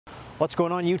What's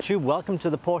going on YouTube? Welcome to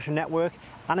the Porsche Network,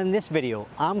 and in this video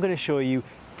I'm going to show you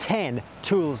 10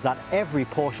 tools that every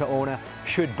Porsche owner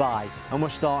should buy, and we're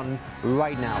starting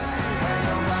right now.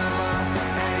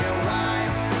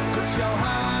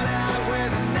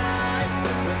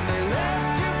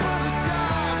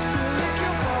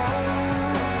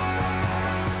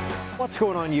 What's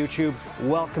going on YouTube?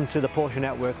 Welcome to the Porsche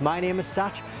Network. My name is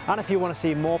Satch, and if you want to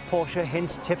see more Porsche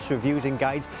hints, tips, reviews and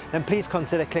guides, then please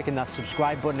consider clicking that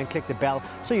subscribe button and click the bell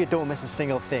so you don't miss a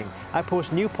single thing. I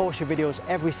post new Porsche videos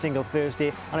every single Thursday,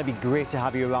 and it'd be great to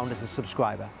have you around as a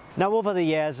subscriber. Now, over the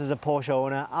years as a Porsche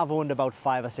owner, I've owned about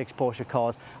 5 or 6 Porsche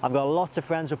cars. I've got lots of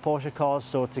friends with Porsche cars,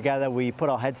 so together we put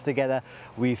our heads together,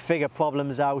 we figure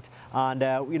problems out, and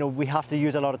we have to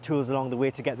use a lot of tools along the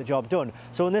way to get the job done.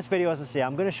 So in this video, as I say,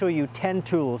 I'm going to show you 10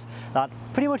 tools that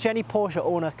pretty much any Porsche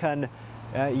owner can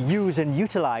use and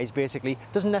utilize. Basically,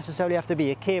 doesn't necessarily have to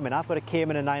be a Cayman. I've got a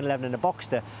Cayman, a 911 and a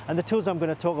Boxster, and the tools I'm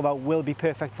going to talk about will be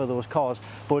perfect for those cars,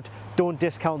 but don't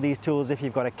discount these tools if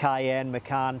you've got a Cayenne,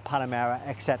 Macan, Panamera,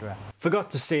 etc. Forgot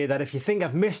to say that if you think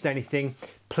I've missed anything,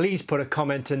 please put a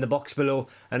comment in the box below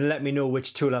and let me know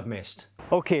which tool I've missed.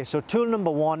 Okay, so tool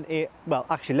number one is, well,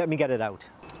 actually let me get it out.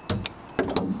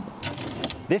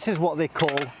 This is what they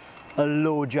call a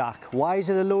low jack. Why is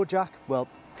it a low jack? Well,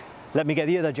 let me get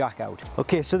the other jack out.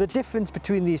 Okay, so the difference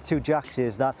between these two jacks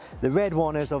is that the red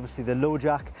one is obviously the low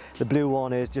jack, the blue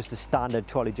one is just a standard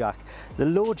trolley jack. The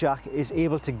low jack is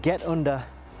able to get under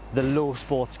the low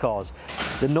sports cars.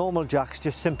 The normal jacks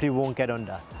just simply won't get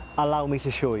under. Allow me to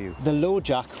show you. The low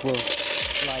jack will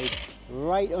slide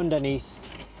right underneath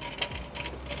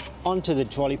onto the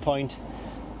trolley point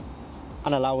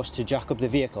and allow us to jack up the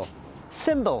vehicle.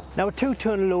 Simple. Now, a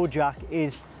 2-ton low jack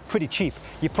is pretty cheap.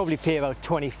 You probably pay about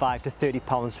 25 to 30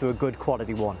 pounds for a good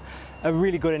quality one. A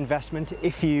really good investment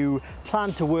if you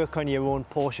plan to work on your own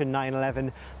Porsche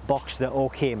 911, Boxster or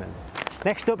Cayman.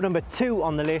 Next up, number 2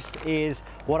 on the list is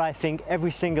what I think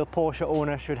every single Porsche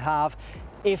owner should have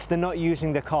if they're not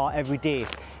using the car every day.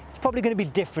 It's probably going to be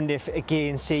different if,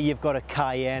 again, say you've got a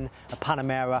Cayenne, a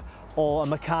Panamera or a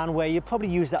Macan, where you probably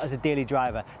use that as a daily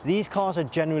driver. These cars are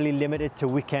generally limited to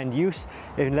weekend use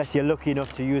unless you're lucky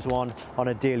enough to use one on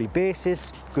a daily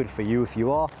basis. Good for you if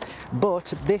you are.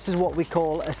 But this is what we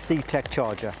call a C-Tech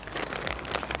charger.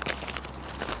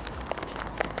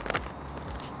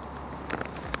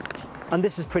 And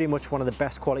this is pretty much one of the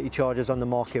best quality chargers on the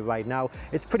market right now.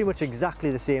 It's pretty much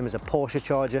exactly the same as a Porsche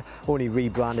charger, only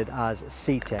rebranded as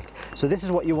C-Tech. So this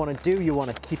is what you want to do. You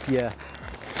want to keep your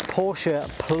Porsche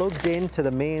plugged into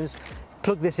the mains,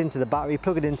 plug this into the battery,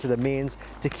 plug it into the mains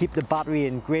to keep the battery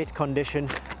in great condition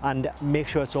and make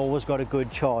sure it's always got a good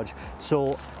charge.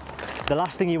 So the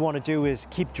last thing you want to do is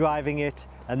keep driving it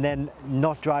and then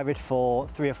not drive it for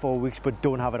 3 or 4 weeks but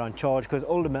don't have it on charge, because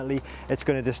ultimately it's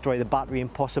going to destroy the battery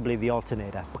and possibly the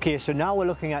alternator. Okay, so now we're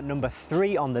looking at number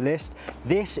 3 on the list.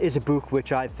 This is a book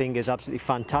which I think is absolutely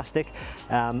fantastic.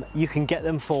 You can get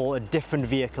them for different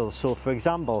vehicles. So for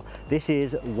example, this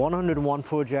is 101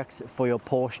 projects for your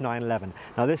Porsche 911.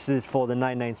 Now this is for the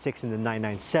 996 and the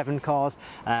 997 cars.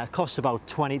 Costs about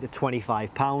 20 to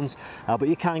 25 pounds, but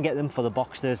you can get them for the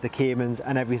Boxsters, the Caymans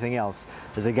and everything else.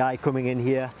 There's a guy coming in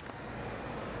here.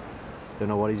 Don't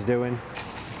know what he's doing.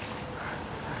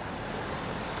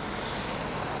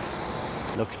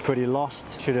 Looks pretty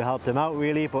lost. Should have helped him out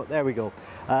really, but there we go.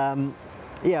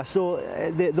 Yeah, so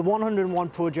the 101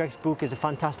 Projects book is a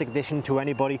fantastic addition to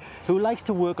anybody who likes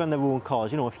to work on their own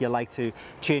cars. You know, if you like to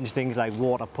change things like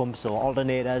water pumps or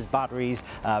alternators, batteries,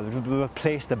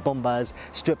 replace the bumpers,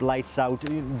 strip lights out,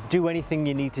 do anything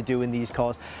you need to do in these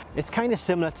cars. It's kind of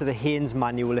similar to the Haynes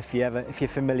manual if you're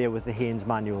familiar with the Haynes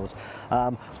manuals.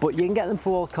 But you can get them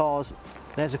for all cars.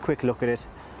 There's a quick look at it.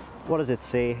 What does it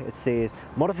say? It says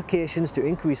modifications to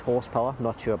increase horsepower,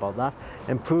 not sure about that,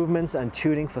 improvements and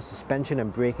tuning for suspension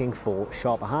and braking for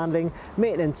sharper handling,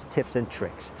 maintenance tips and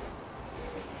tricks.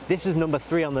 This is number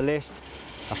 3 on the list.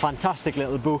 A fantastic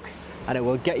little book, and it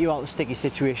will get you out of sticky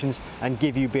situations and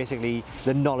give you basically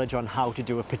the knowledge on how to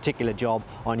do a particular job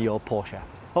on your Porsche.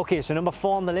 Okay, so number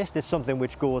 4 on the list is something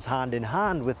which goes hand in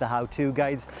hand with the how-to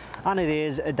guides, and it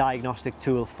is a diagnostic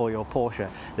tool for your Porsche.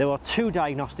 There are 2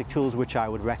 diagnostic tools which I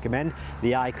would recommend: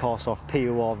 the iCarSoft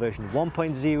POR version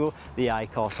 1.0, the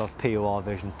iCarSoft POR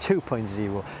version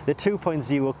 2.0. The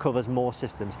 2.0 covers more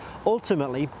systems.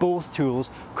 Ultimately, both tools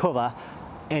cover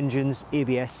engines,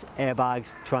 ABS,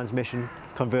 airbags, transmission,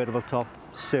 convertible top,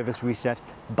 service reset,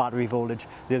 battery voltage.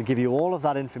 They'll give you all of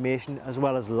that information as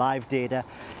well as live data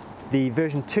The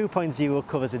version 2.0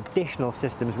 covers additional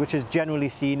systems which is generally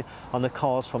seen on the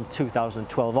cars from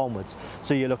 2012 onwards.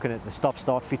 So you're looking at the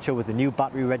stop-start feature with the new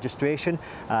battery registration,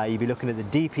 you'll be looking at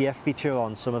the DPF feature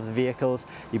on some of the vehicles,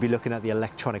 you'll be looking at the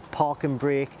electronic parking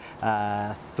brake,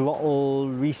 throttle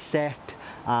reset,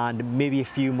 and maybe a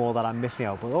few more that I'm missing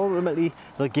out, but ultimately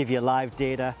they'll give you live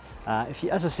data.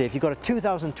 As I say, if you've got a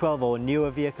 2012 or newer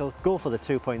vehicle, go for the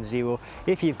 2.0.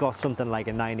 If you've got something like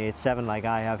a 987 like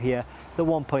I have here, the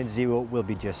 1.0 will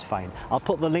be just fine. I'll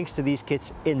put the links to these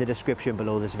kits in the description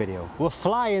below this video. We're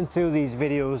flying through these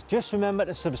videos. Just remember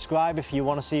to subscribe if you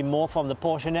want to see more from the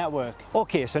Porsche network.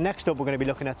 Okay, so next up we're going to be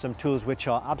looking at some tools which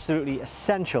are absolutely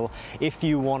essential if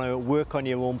you want to work on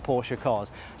your own Porsche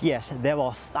cars. Yes, there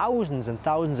are thousands and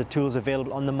thousands of tools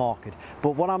available on the market,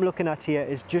 but what I'm looking at here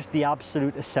is just the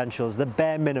absolute essentials, the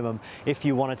bare minimum. If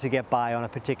you wanted to get by on a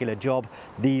particular job,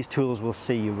 these tools will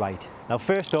see you right. Now,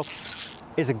 first up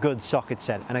is a good socket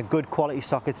set, and a good quality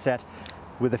socket set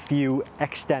with a few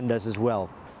extenders as well.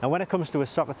 Now, when it comes to a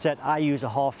socket set, I use a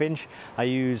 1/2 inch. I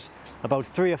use about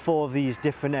 3 or 4 of these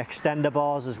different extender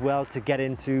bars as well to get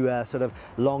into sort of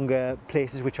longer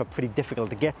places which are pretty difficult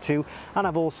to get to. And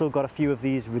I've also got a few of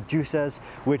these reducers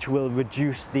which will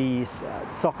reduce the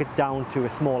socket down to a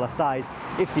smaller size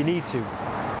if you need to.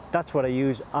 That's what I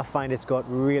use. I find it's got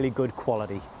really good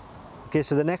quality. Okay,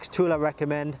 so the next tool I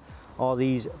recommend are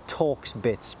these Torx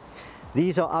bits.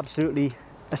 These are absolutely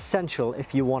essential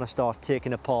if you want to start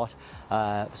taking apart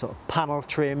sort of panel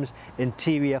trims,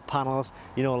 interior panels,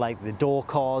 you know, like the door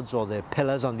cards or the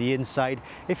pillars on the inside.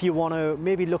 If you want to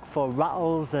maybe look for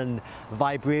rattles and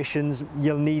vibrations,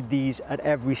 you'll need these at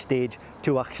every stage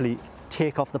to actually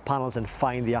take off the panels and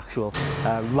find the actual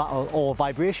rattle or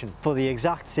vibration. For the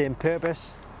exact same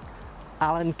purpose,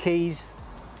 Allen keys,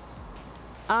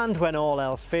 and when all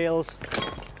else fails,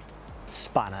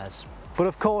 spanners. But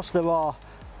of course there are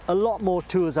a lot more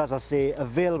tools, as I say,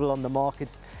 available on the market,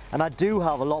 and I do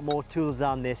have a lot more tools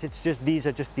than this. It's just these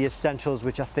are just the essentials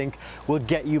which I think will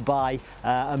get you by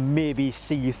and maybe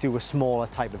see you through a smaller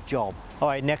type of job. All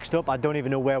right, next up, I don't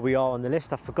even know where we are on the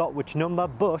list. I forgot which number,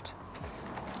 but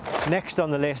next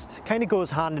on the list kind of goes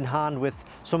hand in hand with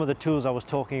some of the tools I was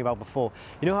talking about before.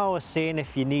 You know how I was saying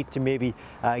if you need to maybe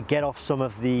get off some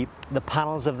of the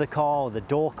panels of the car or the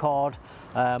door card,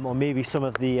 or maybe some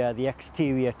of the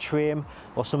exterior trim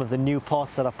or some of the new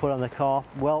parts that I put on the car.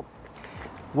 Well,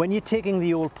 when you're taking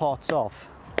the old parts off,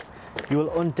 you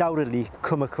will undoubtedly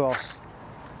come across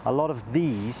a lot of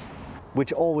these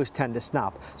which always tend to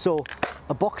snap. So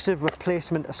a box of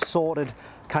replacement assorted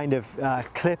kind of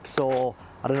clips, or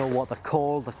I don't know what they're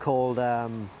called. They're called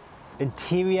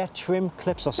interior trim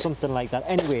clips or something like that.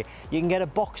 Anyway, you can get a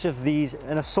box of these,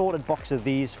 an assorted box of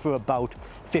these, for about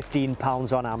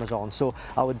 £15 on Amazon. So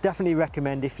I would definitely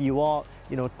recommend, if you are,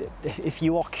 you know, if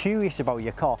you are curious about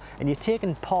your car and you're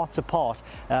taking parts apart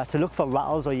to look for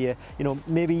rattles, or you know,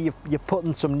 maybe you're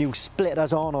putting some new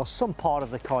splitters on or some part of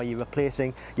the car you're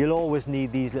replacing, you'll always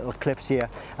need these little clips here,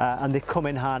 and they come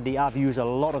in handy. I've used a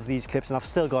lot of these clips and I've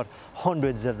still got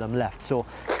hundreds of them left. So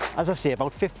as I say,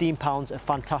 about £15, a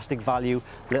fantastic value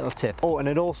little tip. Oh, and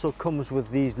it also comes with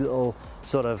these little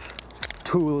sort of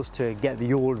tools to get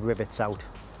the old rivets out.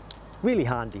 Really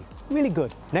handy, really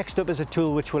good. Next up is a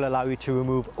tool which will allow you to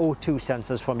remove O2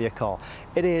 sensors from your car.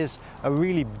 It is a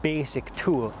really basic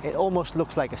tool. It almost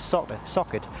looks like a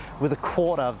socket with a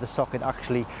quarter of the socket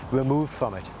actually removed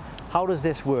from it. How does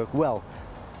this work? Well,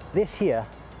 this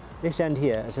end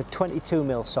here is a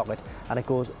 22mm socket, and it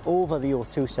goes over the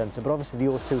O2 sensor, but obviously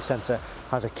the O2 sensor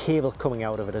has a cable coming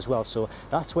out of it as well. So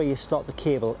that's where you slot the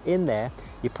cable in there,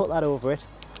 you put that over it,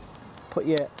 put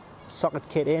your socket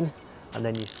kit in, and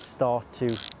then you start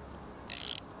to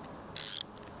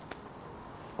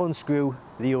unscrew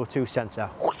the O2 sensor.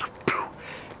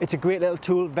 It's a great little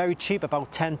tool, very cheap,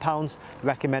 about £10.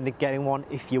 Recommended getting one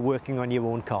if you're working on your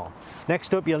own car.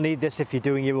 Next up, you'll need this if you're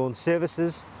doing your own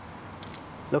services.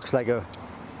 Looks like a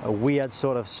weird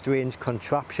sort of strange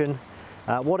contraption.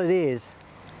 What it is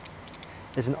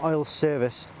an oil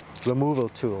service removal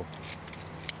tool.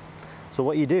 So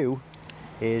what you do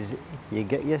is you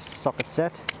get your socket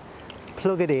set,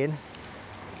 plug it in,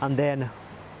 and then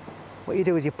what you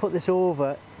do is you put this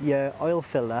over your oil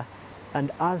filter, and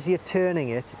as you're turning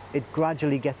it, it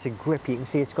gradually gets a grip. You can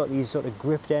see it's got these sort of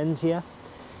gripped ends here.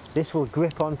 This will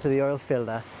grip onto the oil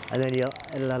filter, and then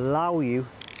it'll allow you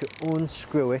to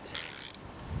unscrew it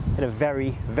in a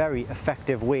very, very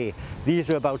effective way. These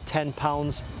are about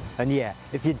 £10, and yeah,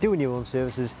 if you're doing your own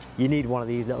services, you need one of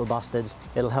these little bastards.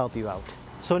 It'll help you out.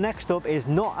 So next up is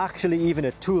not actually even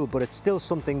a tool, but it's still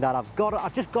something that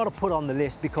I've just got to put on the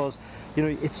list because, you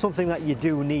know, it's something that you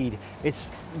do need.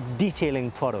 It's detailing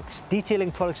products.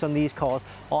 Detailing products on these cars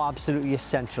are absolutely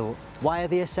essential. Why are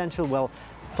they essential? Well,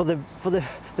 for the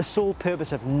sole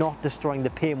purpose of not destroying the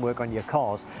paintwork on your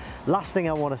cars. Last thing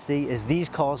I want to see is these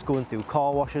cars going through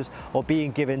car washes or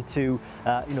being given to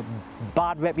you know,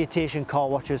 bad reputation car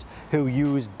washers who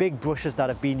use big brushes that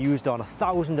have been used on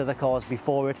 1,000 of the cars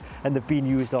before it, and they've been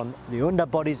used on the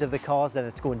underbodies of the cars, then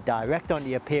it's going direct onto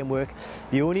your paintwork.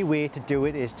 The only way to do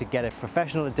it is to get a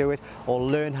professional to do it or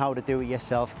learn how to do it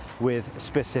yourself with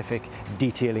specific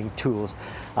detailing tools.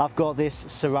 I've got this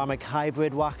ceramic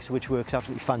hybrid wax which works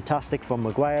absolutely fantastic from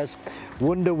Maguire's,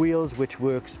 Wonder Wheels which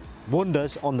works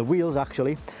wonders on the wheels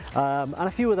actually, and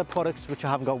a few other products which I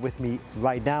haven't got with me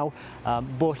right now,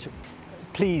 but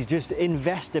please just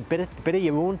invest a bit of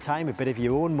your own time, a bit of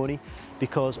your own money,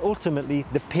 because ultimately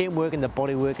the paintwork and the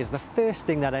bodywork is the first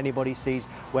thing that anybody sees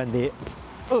when they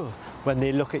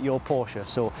look at your Porsche.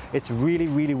 So it's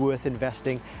really worth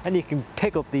investing, and you can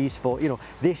pick up these for, you know,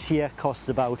 this here costs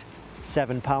about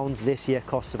 £7, this here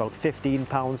costs about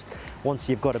 £15. Once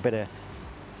you've got a bit of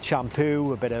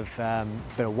shampoo, a bit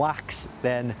of wax,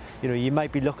 then you know you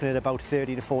might be looking at about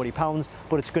 £30 to £40,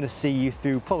 but it's going to see you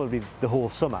through probably the whole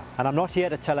summer. And I'm not here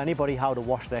to tell anybody how to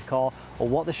wash their car or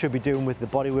what they should be doing with the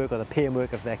bodywork or the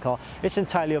paintwork of their car. It's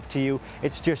entirely up to you.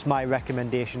 It's just my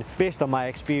recommendation based on my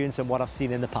experience and what I've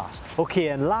seen in the past. Okay,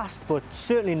 and last but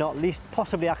certainly not least,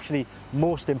 possibly actually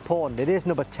most important, it is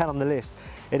number 10 on the list.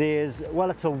 It is,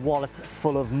 well, it's a wallet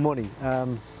full of money.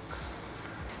 I'm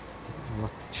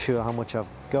not sure how much I've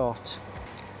got,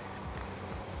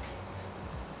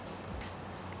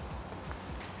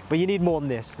 but you need more than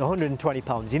this.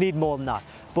 £120, you need more than that.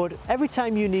 But every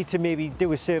time you need to maybe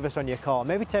do a service on your car,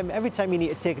 every time you need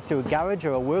to take it to a garage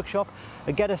or a workshop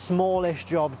and get a smallish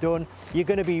job done, you're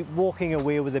going to be walking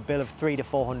away with a bill of £300 to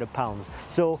 £400.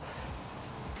 So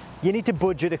you need to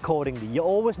budget accordingly. You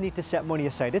always need to set money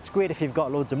aside. It's great if you've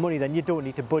got loads of money, then you don't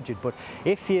need to budget. But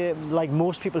if you're like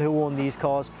most people who own these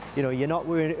cars, you know, you're not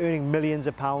earning millions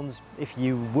of pounds. If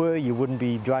you were, you wouldn't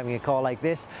be driving a car like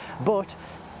this. But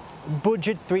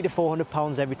budget £300 to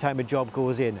 £400 every time a job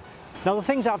goes in. Now, the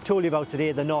things I've told you about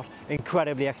today, they're not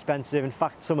incredibly expensive. In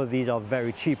fact, some of these are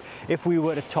very cheap. If we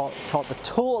were to top the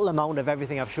total amount of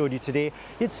everything I've showed you today,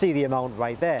 you'd see the amount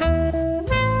right there.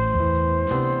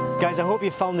 Guys, I hope you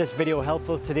found this video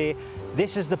helpful today.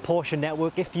 This is the Porsche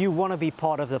Network. If you want to be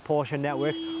part of the Porsche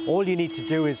Network, all you need to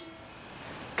do is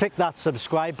click that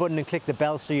subscribe button and click the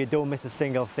bell so you don't miss a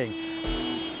single thing.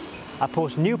 I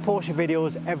post new Porsche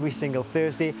videos every single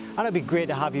Thursday, and it'd be great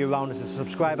to have you around as a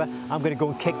subscriber. I'm going to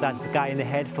go and kick that guy in the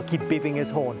head for keep beeping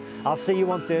his horn. I'll see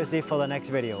you on Thursday for the next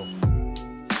video.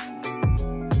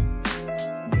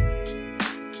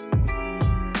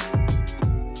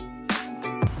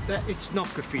 It's not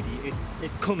graffiti,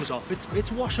 it comes off,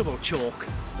 it's washable chalk.